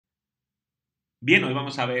Bien, hoy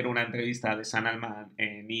vamos a ver una entrevista de Sam Altman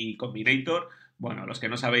en E Combinator. Bueno, los que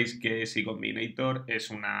no sabéis qué es E Combinator, es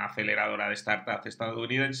una aceleradora de startups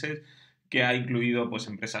estadounidenses que ha incluido pues,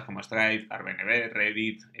 empresas como Stripe, Airbnb,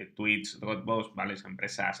 Reddit, Twitch, Dropbox, ¿vale? Son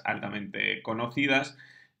empresas altamente conocidas.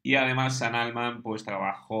 Y además Sam Altman pues,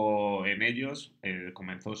 trabajó en ellos,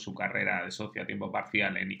 comenzó su carrera de socio a tiempo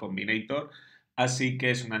parcial en E Combinator. Así que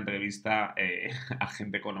es una entrevista a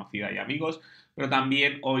gente conocida y amigos. Pero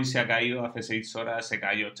también hoy se ha caído, hace 6 horas se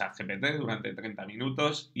cayó ChatGPT durante 30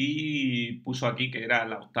 minutos y puso aquí que era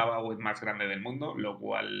la octava web más grande del mundo, lo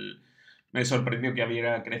cual me sorprendió que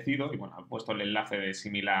hubiera crecido y bueno, ha puesto el enlace de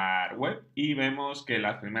similar web y vemos que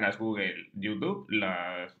las primeras Google, YouTube,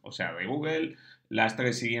 o sea, de Google, las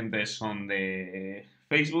tres siguientes son de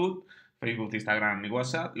Facebook, Facebook, Instagram y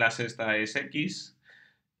WhatsApp, la sexta es X,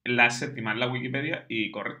 la séptima es la Wikipedia y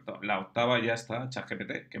correcto, la octava ya está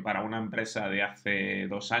ChatGPT, que para una empresa de hace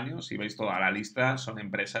 2 años, si veis toda la lista, son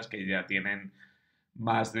empresas que ya tienen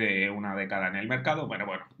más de una década en el mercado. Bueno,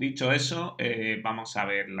 dicho eso, vamos a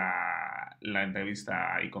ver la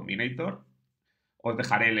entrevista a iCombinator. Os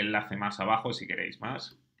dejaré el enlace más abajo si queréis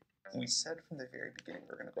más. We said from the very beginning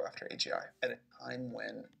we're going to go after AGI at a time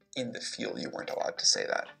when in the field you weren't allowed to say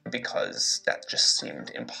that because that just seemed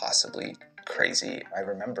impossibly crazy. I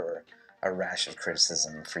remember a rash of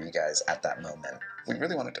criticism for you guys at that moment. We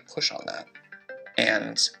really wanted to push on that,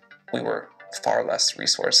 and we were far less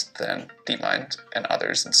resourced than DeepMind and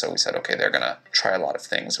others, and so we said, okay, they're going to try a lot of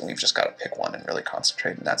things, and we've just got to pick one and really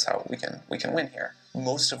concentrate, and that's how we can win here.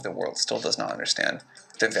 Most of the world still does not understand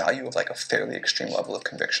the value of like a fairly extreme level of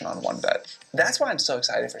conviction on one bet. That's why I'm so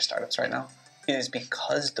excited for startups right now, is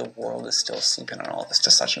because the world is still sleeping on all this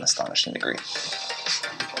to such an astonishing degree.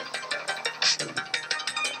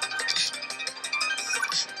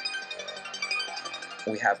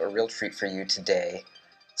 We have a real treat for you today.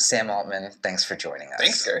 Sam Altman, thanks for joining us.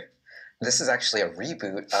 Thanks, Garry. This is actually a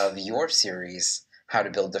reboot of your series, How to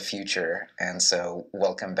Build the Future, and so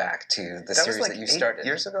welcome back to the series that you started. 8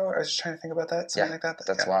 years ago? I was just trying to think about that, something like that.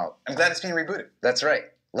 That's wild. I'm glad it's being rebooted. That's right.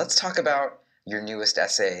 Let's talk about your newest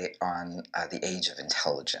essay on the age of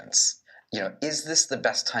intelligence. Is this the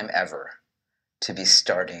best time ever to be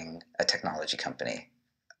starting a technology company?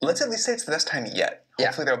 Let's at least say it's the best time yet. Yeah.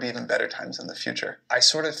 Hopefully there'll be even better times in the future. I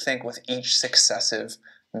sort of think with each successive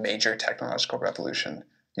major technological revolution,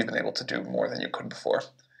 you've been able to do more than you could before.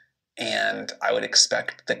 And I would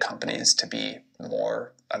expect the companies to be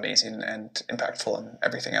more amazing and impactful and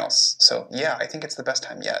everything else. So yeah, I think it's the best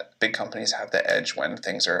time yet. Big companies have the edge when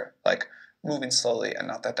things are like moving slowly and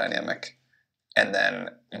not that dynamic. And then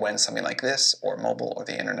when something like this or mobile or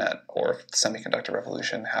the internet or the semiconductor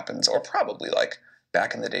revolution happens, or probably like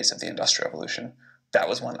back in the days of the Industrial Revolution, that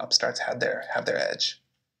was when upstarts have their edge.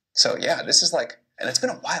 So yeah, this is like, and it's been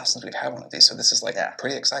a while since we've had one of these, so this is like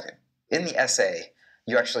pretty exciting. In the essay,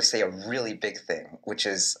 you actually say a really big thing, which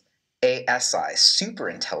is ASI,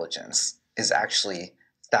 superintelligence, is actually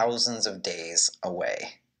thousands of days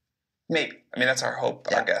away. Maybe. I mean, that's our hope,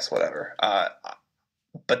 Yeah. our guess, whatever.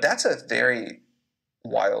 But that's a very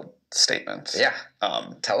wild statement. Yeah.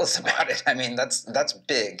 Tell us about it. I mean, that's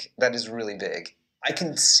big. That is really big. I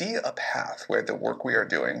can see a path where the work we are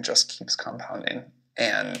doing just keeps compounding,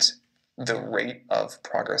 and the rate of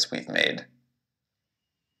progress we've made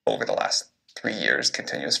over the last 3 years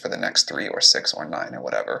continues for the next 3 or 6 or 9 or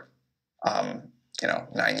whatever.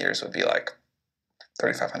 9 years would be like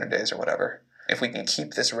 3,500 days or whatever. If we can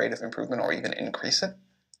keep this rate of improvement or even increase it,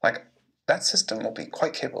 like that system will be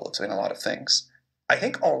quite capable of doing a lot of things. I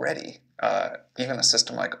think already, even a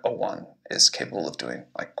system like O1 is capable of doing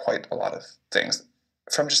like quite a lot of things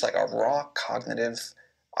from just like a raw cognitive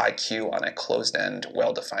IQ on a closed-end,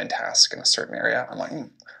 well-defined task in a certain area. I'm like,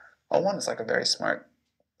 O1 is like a very smart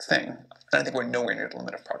thing. And I think we're nowhere near the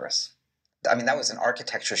limit of progress. I mean, that was an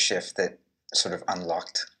architecture shift that sort of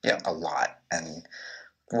unlocked a lot. And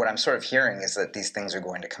what I'm sort of hearing is that these things are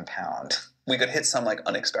going to compound. We could hit some like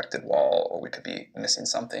unexpected wall, or we could be missing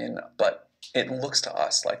something, but it looks to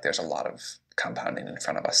us like there's a lot of compounding in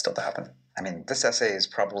front of us still to happen. I mean, this essay is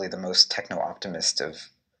probably the most techno-optimist of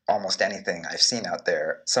almost anything I've seen out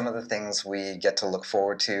there. Some of the things we get to look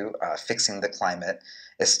forward to, fixing the climate,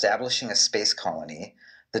 establishing a space colony,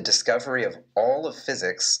 the discovery of all of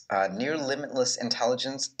physics, near limitless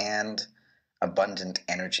intelligence, and abundant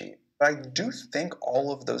energy. I do think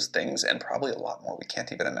all of those things, and probably a lot more we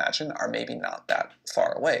can't even imagine, are maybe not that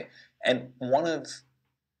far away. And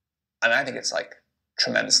I think it's like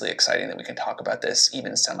tremendously exciting that we can talk about this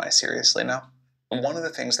even semi-seriously now. One of the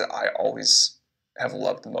things that I always have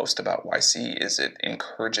loved most about YC is it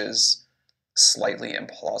encourages slightly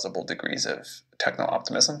implausible degrees of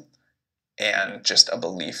techno-optimism. and just a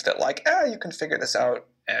belief that like, you can figure this out.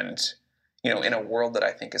 And, in a world that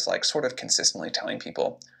I think is like sort of consistently telling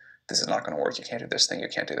people, this is not going to work, you can't do this thing, you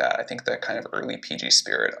can't do that. I think the kind of early PG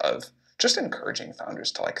spirit of just encouraging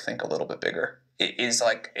founders to like think a little bit bigger. It is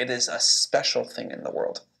a special thing in the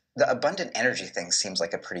world. The abundant energy thing seems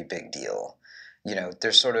like a pretty big deal.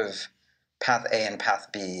 There's sort of path A and path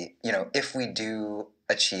B. If we do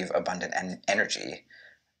achieve abundant energy,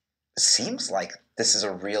 it seems like this is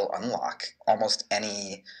a real unlock. Almost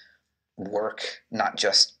any work, not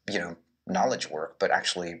just, knowledge work, but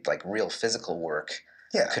actually like real physical work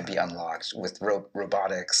could be unlocked with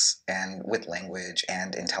robotics and with language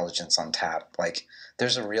and intelligence on tap. Like,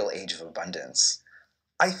 there's a real age of abundance.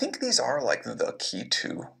 I think these are like the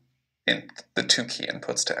two key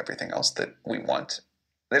inputs to everything else that we want.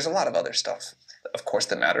 There's a lot of other stuff, of course,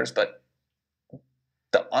 that matters, but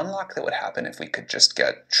the unlock that would happen if we could just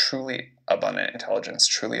get truly abundant intelligence,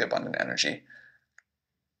 truly abundant energy,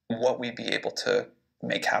 what we'd be able to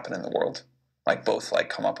make happen in the world, like both like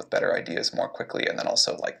come up with better ideas more quickly and then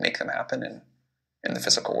also like make them happen in the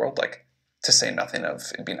physical world, like to say nothing of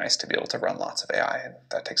it'd be nice to be able to run lots of AI, and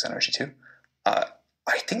that takes energy too.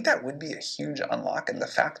 I think that would be a huge unlock, and the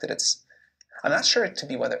fact that I'm not sure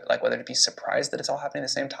whether to be surprised that it's all happening at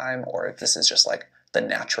the same time, or if this is just like the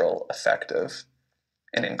natural effect of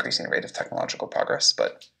an increasing rate of technological progress,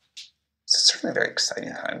 but it's certainly a very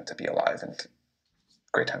exciting time to be alive and a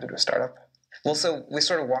great time to do a startup. Well, so we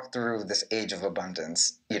sort of walked through this age of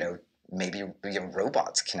abundance. Maybe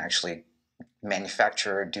robots can actually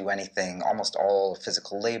manufacture, do anything. Almost all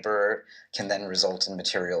physical labor can then result in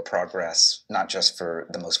material progress, not just for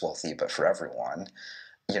the most wealthy, but for everyone.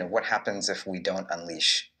 What happens if we don't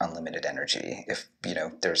unleash unlimited energy? If,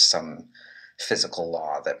 there's some physical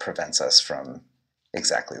law that prevents us from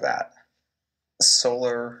exactly that?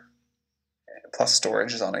 Solar plus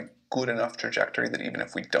storage is on a good enough trajectory that even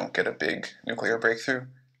if we don't get a big nuclear breakthrough,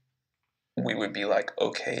 we would be like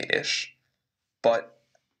okay-ish. But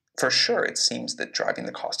for sure, it seems that driving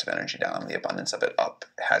the cost of energy down, the abundance of it up,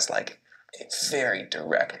 has like a very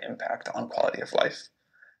direct impact on quality of life.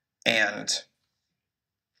 And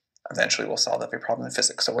eventually we'll solve every problem in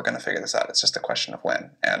physics. So we're going to figure this out. It's just a question of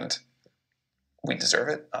when. And we deserve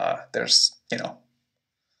it. There's,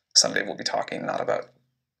 someday we'll be talking not about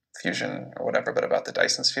fusion or whatever, but about the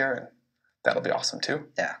Dyson sphere, and that'll be awesome too.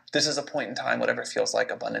 Yeah. This is a point in time, whatever feels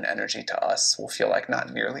like abundant energy to us will feel like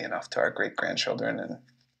not nearly enough to our great-grandchildren, and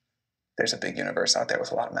there's a big universe out there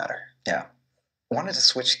with a lot of matter. Yeah. I wanted to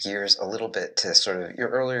switch gears a little bit to sort of,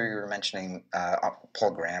 earlier you were mentioning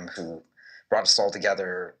Paul Graham, who brought us all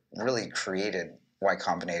together, really created Y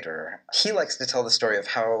Combinator. He likes to tell the story of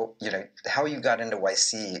how you got into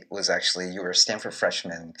YC was actually, you were a Stanford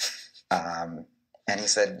freshman, and he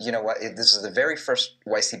said, you know what, this is the very first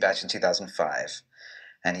YC batch in 2005,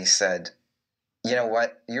 and he said, you know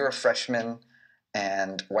what, you're a freshman,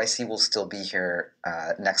 and YC will still be here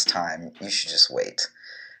next time, you should just wait.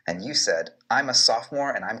 And you said, I'm a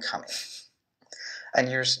sophomore and I'm coming. And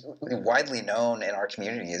you're widely known in our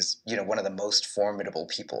community as, one of the most formidable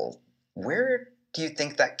people. Where do you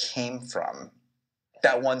think that came from?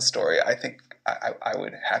 That one story, I think I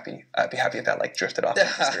would be happy if that like drifted off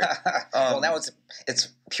into history. Well, now it's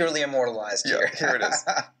purely immortalized here. Here it is.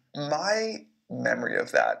 My memory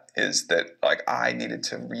of that is that like I needed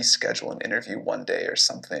to reschedule an interview one day or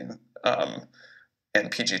something, and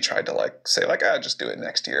PG tried to like say like, just do it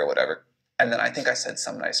next year or whatever. And then I think I said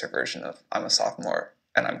some nicer version of I'm a sophomore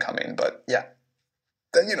and I'm coming, but yeah,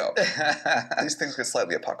 then these things get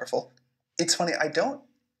slightly apocryphal. It's funny,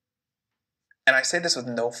 and I say this with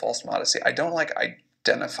no false modesty, I don't like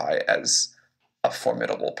identify as a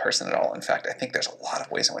formidable person at all. In fact, I think there's a lot of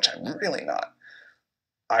ways in which I'm really not.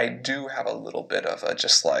 I do have a little bit of a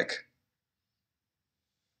just like,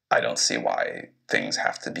 I don't see why things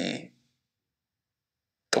have to be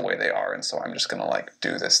the way they are, and so I'm just going to like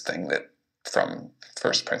do this thing that from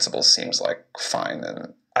first principles seems like fine.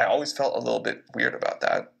 And I always felt a little bit weird about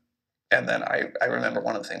that. And then I remember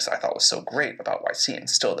one of the things that I thought was so great about YC, and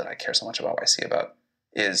still that I care so much about YC about,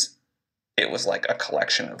 is it was like a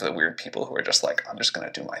collection of the weird people who are just like, I'm just going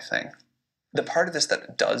to do my thing. The part of this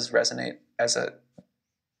that does resonate as a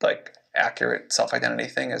like accurate self-identity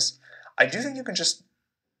thing is I do think you can just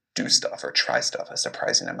do stuff or try stuff a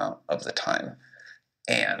surprising amount of the time.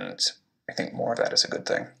 And I think more of that is a good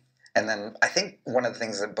thing. And then I think one of the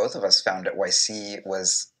things that both of us found at YC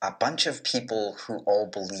was a bunch of people who all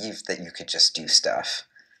believed that you could just do stuff.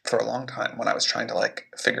 For a long time, when I was trying to like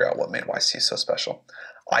figure out what made YC so special,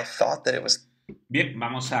 I thought that it was... Bien,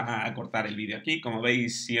 vamos a cortar el vídeo aquí. Como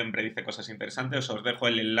veis, siempre dice cosas interesantes. Os dejo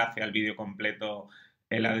el enlace al vídeo completo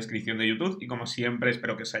en la descripción de YouTube y como siempre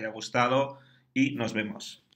espero que os haya gustado y nos vemos.